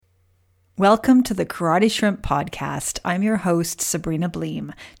Welcome to the Karate Shrimp Podcast. I'm your host, Sabrina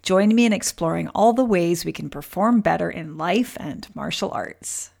Bleem. Join me in exploring all the ways we can perform better in life and martial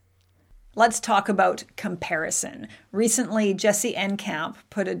arts. Let's talk about comparison. Recently, Jesse Enkamp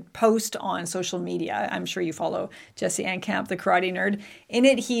put a post on social media. I'm sure you follow Jesse Enkamp, the karate nerd. In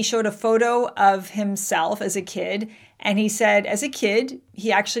it, he showed a photo of himself as a kid, and he said, as a kid,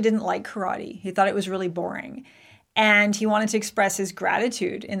 he actually didn't like karate. He thought it was really boring. And he wanted to express his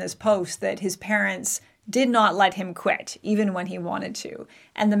gratitude in this post that his parents did not let him quit, even when he wanted to.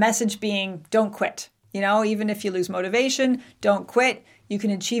 And the message being, don't quit. You know, even if you lose motivation, don't quit. You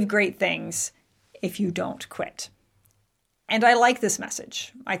can achieve great things if you don't quit. And I like this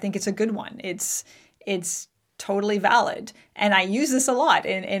message. I think it's a good one. It's totally valid. And I use this a lot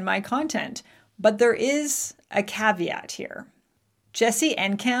in my content. But there is a caveat here. Jesse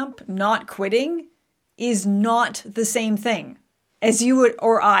Enkamp not quitting is not the same thing as you would,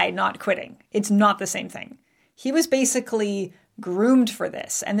 or I not quitting. It's not the same thing. He was basically groomed for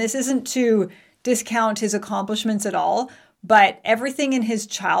this. And this isn't to discount his accomplishments at all, but everything in his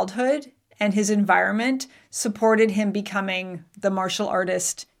childhood and his environment supported him becoming the martial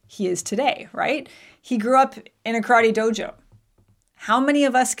artist he is today, right? He grew up in a karate dojo. How many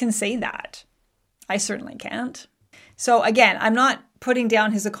of us can say that? I certainly can't. So again, I'm not putting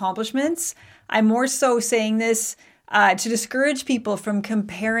down his accomplishments. I'm more so saying this to discourage people from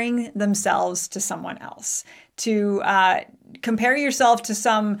comparing themselves to someone else, to compare yourself to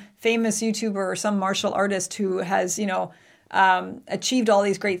some famous YouTuber or some martial artist who has, achieved all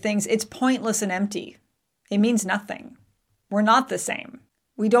these great things. It's pointless and empty. It means nothing. We're not the same.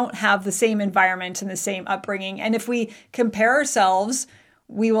 We don't have the same environment and the same upbringing. And if we compare ourselves,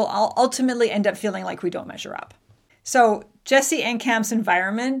 we will ultimately end up feeling like we don't measure up. So Jesse Enkamp's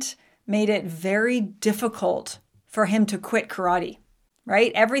environment made it very difficult for him to quit karate,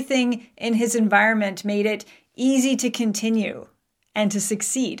 right? Everything in his environment made it easy to continue and to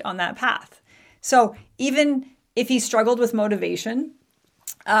succeed on that path. So even if he struggled with motivation,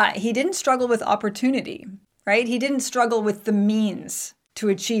 he didn't struggle with opportunity, right? He didn't struggle with the means to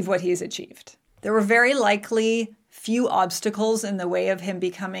achieve what he's achieved. There were very likely few obstacles in the way of him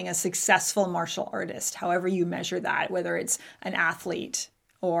becoming a successful martial artist, however you measure that, whether it's an athlete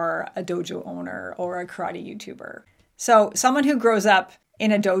or a dojo owner or a karate YouTuber. So someone who grows up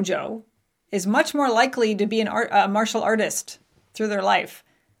in a dojo is much more likely to be a martial artist through their life.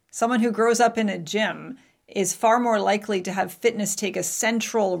 Someone who grows up in a gym is far more likely to have fitness take a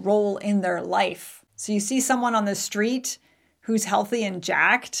central role in their life. So you see someone on the street who's healthy and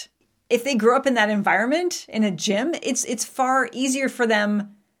jacked. If they grew up in that environment, in a gym, it's far easier for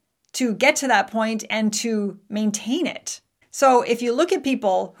them to get to that point and to maintain it. So if you look at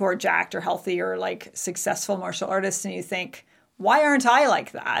people who are jacked or healthy or like successful martial artists and you think, why aren't I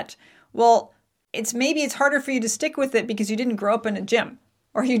like that? Well, maybe it's harder for you to stick with it because you didn't grow up in a gym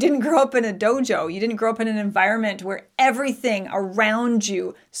or you didn't grow up in a dojo. You didn't grow up in an environment where everything around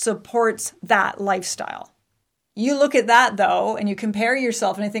you supports that lifestyle. You look at that though, and you compare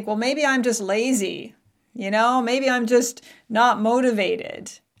yourself and you think, well, maybe I'm just lazy. Maybe I'm just not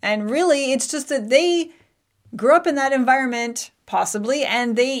motivated. And really it's just that they grew up in that environment, possibly,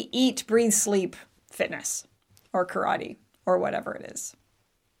 and they eat, breathe, sleep fitness or karate or whatever it is.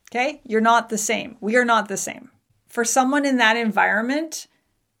 Okay? You're not the same. We are not the same. For someone in that environment,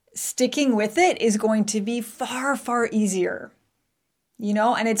 sticking with it is going to be far, far easier.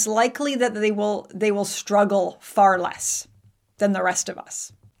 And it's likely that they will struggle far less than the rest of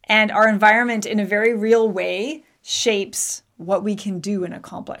us. And our environment in a very real way shapes what we can do and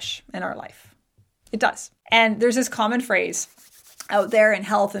accomplish in our life. It does. And there's this common phrase out there in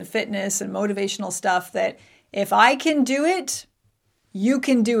health and fitness and motivational stuff that if I can do it, you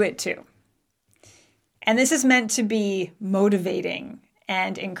can do it too. And this is meant to be motivating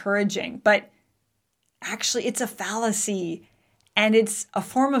and encouraging, but actually it's a fallacy and it's a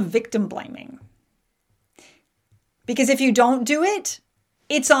form of victim blaming. Because if you don't do it,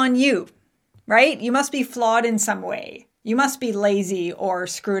 it's on you, right? You must be flawed in some way. You must be lazy or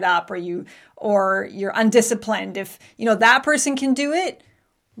screwed up or you're undisciplined. If, that person can do it,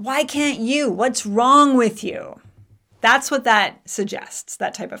 why can't you? What's wrong with you? That's what that suggests,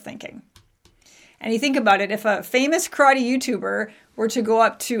 that type of thinking. And you think about it, if a famous karate YouTuber were to go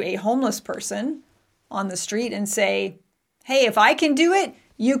up to a homeless person on the street and say, hey, if I can do it,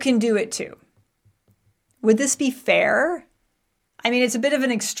 you can do it too. Would this be fair? I mean, it's a bit of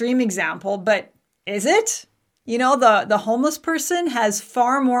an extreme example, but is it? The homeless person has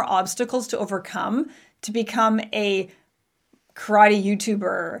far more obstacles to overcome to become a karate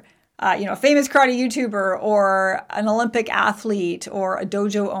YouTuber, a famous karate YouTuber or an Olympic athlete or a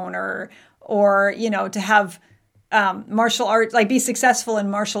dojo owner, or, to have martial arts, like be successful in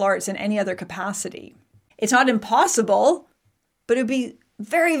martial arts in any other capacity. It's not impossible, but it would be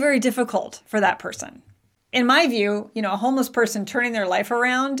very, very difficult for that person. In my view, a homeless person turning their life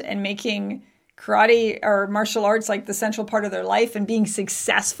around and making karate or martial arts like the central part of their life and being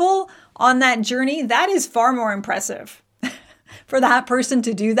successful on that journey, that is far more impressive for that person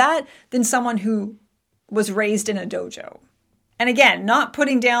to do that than someone who was raised in a dojo. And again, not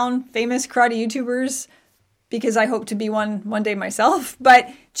putting down famous karate YouTubers because I hope to be one day myself, but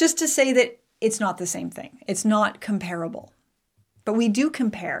just to say that it's not the same thing. It's not comparable. But we do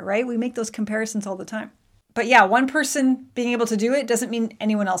compare, right? We make those comparisons all the time. But yeah, one person being able to do it doesn't mean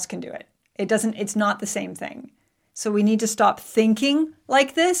anyone else can do it. It's not the same thing. So we need to stop thinking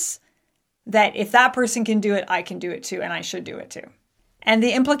like this, that if that person can do it, I can do it too, and I should do it too. And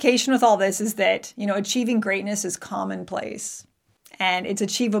the implication with all this is that, achieving greatness is commonplace and it's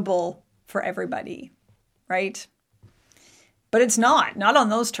achievable for everybody, right? But it's not on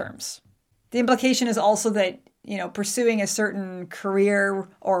those terms. The implication is also that, pursuing a certain career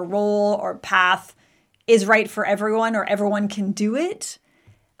or role or path is right for everyone, or everyone can do it.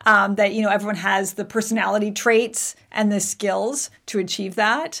 That, everyone has the personality traits and the skills to achieve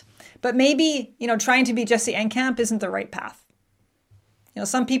that. But maybe, trying to be Jesse Enkamp isn't the right path.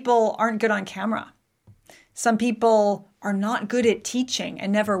 Some people aren't good on camera. Some people are not good at teaching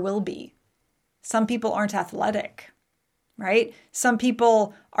and never will be. Some people aren't athletic, right? Some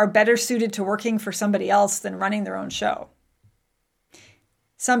people are better suited to working for somebody else than running their own show.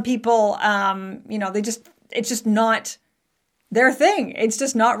 Some people, it's just not their thing. It's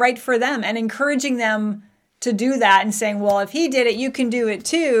just not right for them. And encouraging them to do that and saying, well, if he did it, you can do it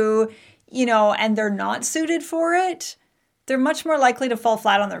too, and they're not suited for it, they're much more likely to fall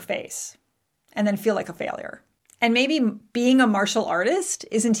flat on their face and then feel like a failure. And maybe being a martial artist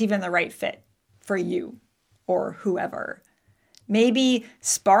isn't even the right fit for you or whoever. Maybe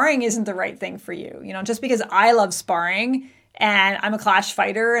sparring isn't the right thing for you. Just because I love sparring and I'm a clash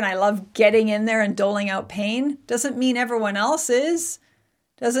fighter and I love getting in there and doling out pain doesn't mean everyone else is.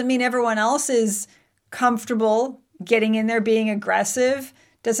 Doesn't mean everyone else is comfortable getting in there, being aggressive.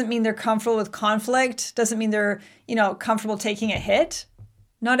 Doesn't mean they're comfortable with conflict. Doesn't mean they're, comfortable taking a hit.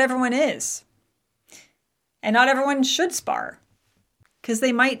 Not everyone is. And not everyone should spar because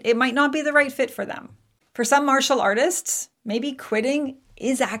it might not be the right fit for them. For some martial artists, maybe quitting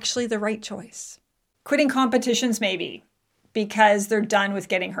is actually the right choice. Quitting competitions maybe because they're done with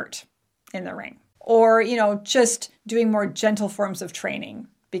getting hurt in the ring. Or, just doing more gentle forms of training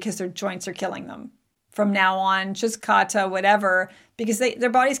because their joints are killing them. From now on, just kata, whatever, because their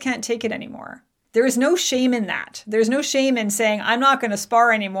bodies can't take it anymore. There is no shame in that. There's no shame in saying, I'm not going to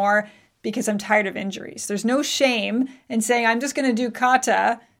spar anymore because I'm tired of injuries. There's no shame in saying, I'm just going to do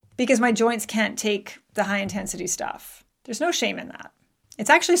kata because my joints can't take the high intensity stuff. There's no shame in that. It's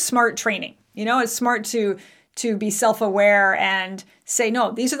actually smart training. It's smart to be self-aware and say,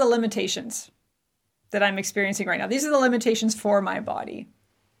 no, these are the limitations that I'm experiencing right now. These are the limitations for my body.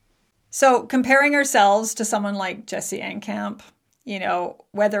 So comparing ourselves to someone like Jesse Enkamp,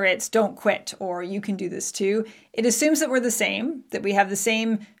 whether it's don't quit or you can do this too, it assumes that we're the same, that we have the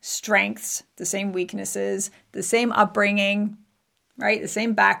same strengths, the same weaknesses, the same upbringing, right? The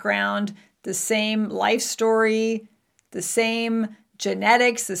same background, the same life story, the same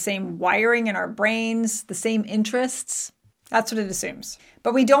genetics, the same wiring in our brains, the same interests. That's what it assumes.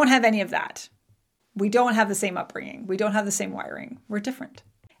 But we don't have any of that. We don't have the same upbringing. We don't have the same wiring. We're different.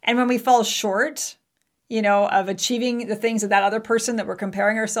 And when we fall short, of achieving the things that other person that we're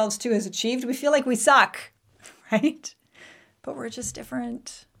comparing ourselves to has achieved, we feel like we suck, right? But we're just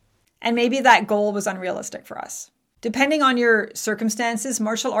different. And maybe that goal was unrealistic for us. Depending on your circumstances,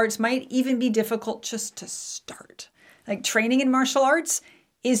 martial arts might even be difficult just to start. Like training in martial arts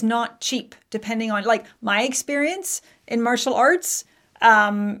is not cheap, depending on my experience in martial arts,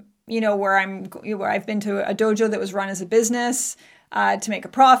 where I've been to a dojo that was run as a business to make a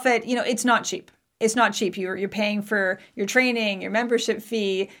profit. It's not cheap. It's not cheap. You're paying for your training, your membership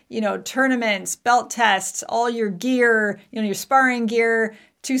fee, tournaments, belt tests, all your gear, your sparring gear,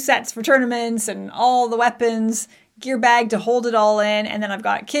 2 sets for tournaments and all the weapons, gear bag to hold it all in. And then I've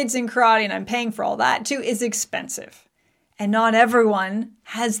got kids in karate and I'm paying for all that too. It's expensive. And not everyone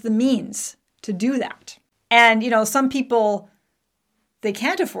has the means to do that. And, some people, they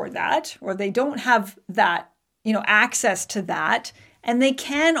can't afford that, or they don't have that, access to that. And they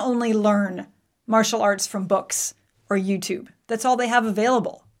can only learn martial arts from books or YouTube. That's all they have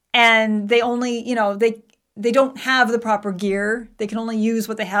available. And they only, they don't have the proper gear. They can only use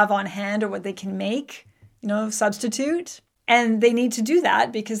what they have on hand or what they can make, substitute. And they need to do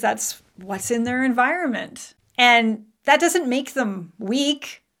that because that's what's in their environment. And that doesn't make them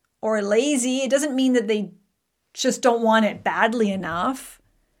weak or lazy. It doesn't mean that they just don't want it badly enough.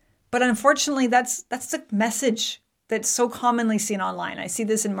 But unfortunately, that's the message that's so commonly seen online. I see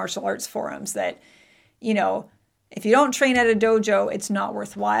this in martial arts forums that, if you don't train at a dojo, it's not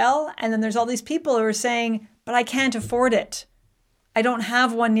worthwhile. And then there's all these people who are saying, but I can't afford it. I don't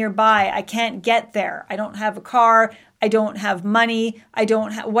have one nearby. I can't get there. I don't have a car. I don't have money. I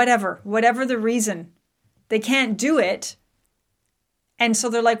don't have whatever the reason. They can't do it. And so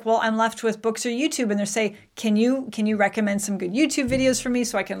they're like, well, I'm left with books or YouTube. And they're saying, can you recommend some good YouTube videos for me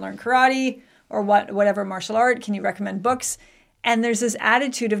so I can learn karate or whatever martial art? Can you recommend books? And there's this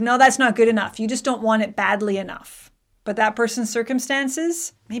attitude of, no, that's not good enough. You just don't want it badly enough. But that person's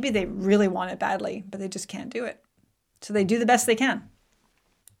circumstances, maybe they really want it badly, but they just can't do it. So they do the best they can.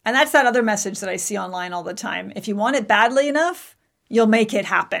 And that's that other message that I see online all the time. If you want it badly enough, you'll make it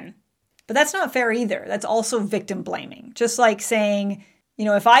happen. But that's not fair either. That's also victim blaming. Just like saying,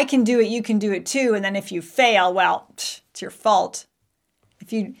 if I can do it, you can do it too. And then if you fail, well, it's your fault.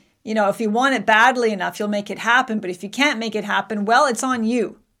 If you want it badly enough, you'll make it happen. But if you can't make it happen, well, it's on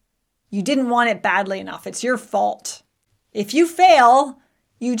you. You didn't want it badly enough. It's your fault. If you fail,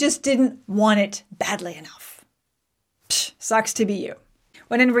 you just didn't want it badly enough. Sucks to be you.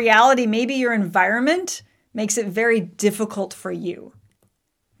 When in reality, maybe your environment makes it very difficult for you,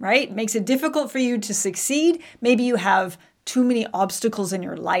 right? Makes it difficult for you to succeed. Maybe you have too many obstacles in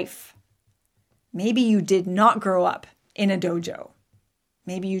your life. Maybe you did not grow up in a dojo.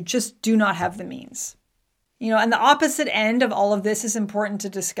 Maybe you just do not have the means. And the opposite end of all of this is important to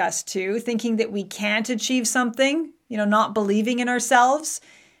discuss too, thinking that we can't achieve something, not believing in ourselves,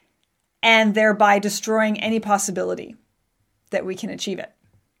 and thereby destroying any possibility that we can achieve it,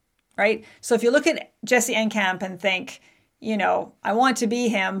 right? So if you look at Jesse Enkamp and think, I want to be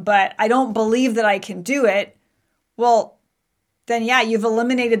him, but I don't believe that I can do it, well, then you've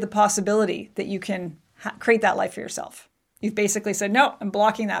eliminated the possibility that you can create that life for yourself. You've basically said, no, I'm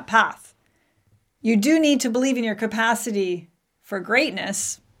blocking that path. You do need to believe in your capacity for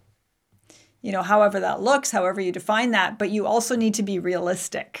greatness, however that looks, however you define that, but you also need to be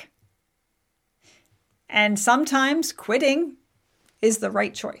realistic. And sometimes quitting is the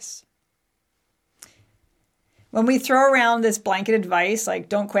right choice. When we throw around this blanket advice, like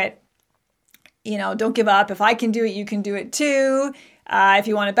don't quit, don't give up. If I can do it, you can do it too. If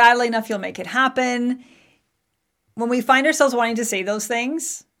you want it badly enough, you'll make it happen. When we find ourselves wanting to say those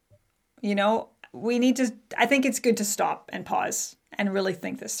things, I think it's good to stop and pause and really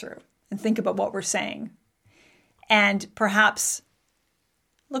think this through and think about what we're saying. And perhaps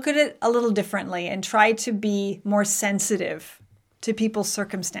look at it a little differently and try to be more sensitive to people's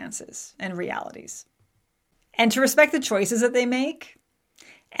circumstances and realities. And to respect the choices that they make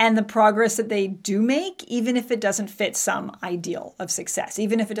and the progress that they do make, even if it doesn't fit some ideal of success,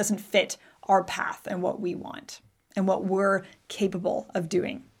 even if it doesn't fit our path and what we want and what we're capable of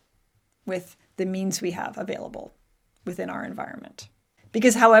doing with the means we have available within our environment.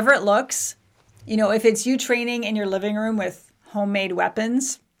 Because however it looks, if it's you training in your living room with homemade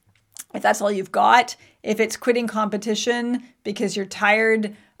weapons, if that's all you've got, if it's quitting competition because you're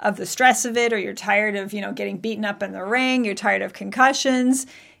tired of the stress of it, or you're tired of, getting beaten up in the ring, you're tired of concussions,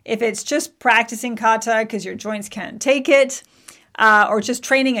 if it's just practicing kata because your joints can't take it, or just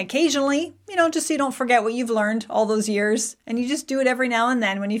training occasionally, just so you don't forget what you've learned all those years, and you just do it every now and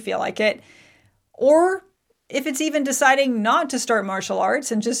then when you feel like it. Or if it's even deciding not to start martial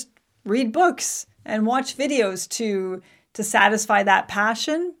arts and just read books and watch videos to satisfy that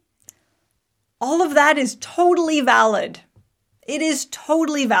passion, all of that is totally valid. It is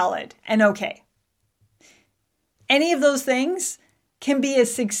totally valid and okay. Any of those things can be a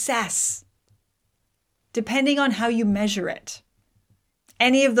success depending on how you measure it.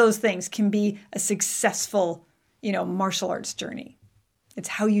 Any of those things can be a successful, martial arts journey. It's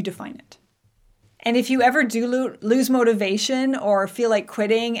how you define it. And if you ever do lose motivation or feel like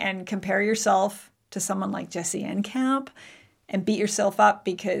quitting and compare yourself to someone like Jesse Enkamp and beat yourself up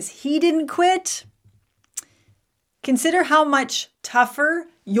because he didn't quit, consider how much tougher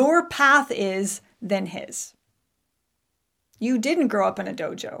your path is than his. You didn't grow up in a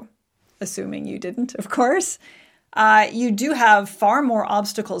dojo, assuming you didn't, of course. You do have far more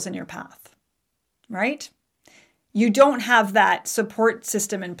obstacles in your path, right? You don't have that support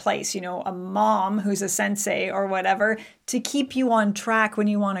system in place, a mom who's a sensei or whatever to keep you on track when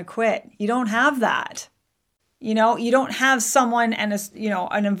you want to quit. You don't have that. You don't have someone and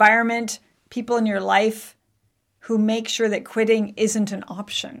an environment, people in your life who make sure that quitting isn't an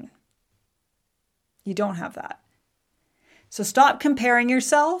option. You don't have that. So stop comparing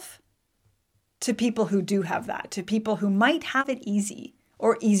yourself to people who do have that, to people who might have it easy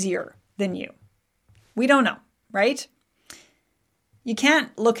or easier than you. We don't know, right? You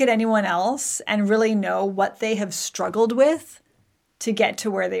can't look at anyone else and really know what they have struggled with to get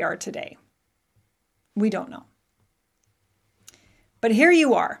to where they are today. We don't know. But here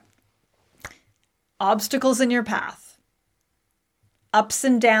you are. Obstacles in your path. Ups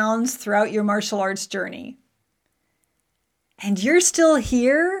and downs throughout your martial arts journey. And you're still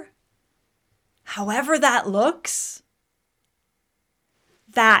here, however that looks.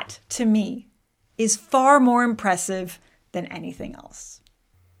 That, to me, is far more impressive than anything else.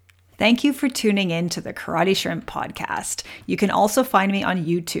 Thank you for tuning in to the Karate Shrimp podcast. You can also find me on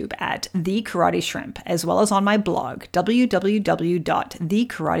YouTube at The Karate Shrimp, as well as on my blog,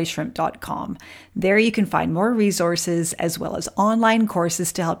 www.thekarateshrimp.com. There you can find more resources as well as online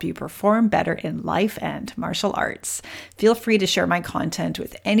courses to help you perform better in life and martial arts. Feel free to share my content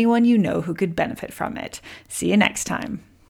with anyone you know who could benefit from it. See you next time.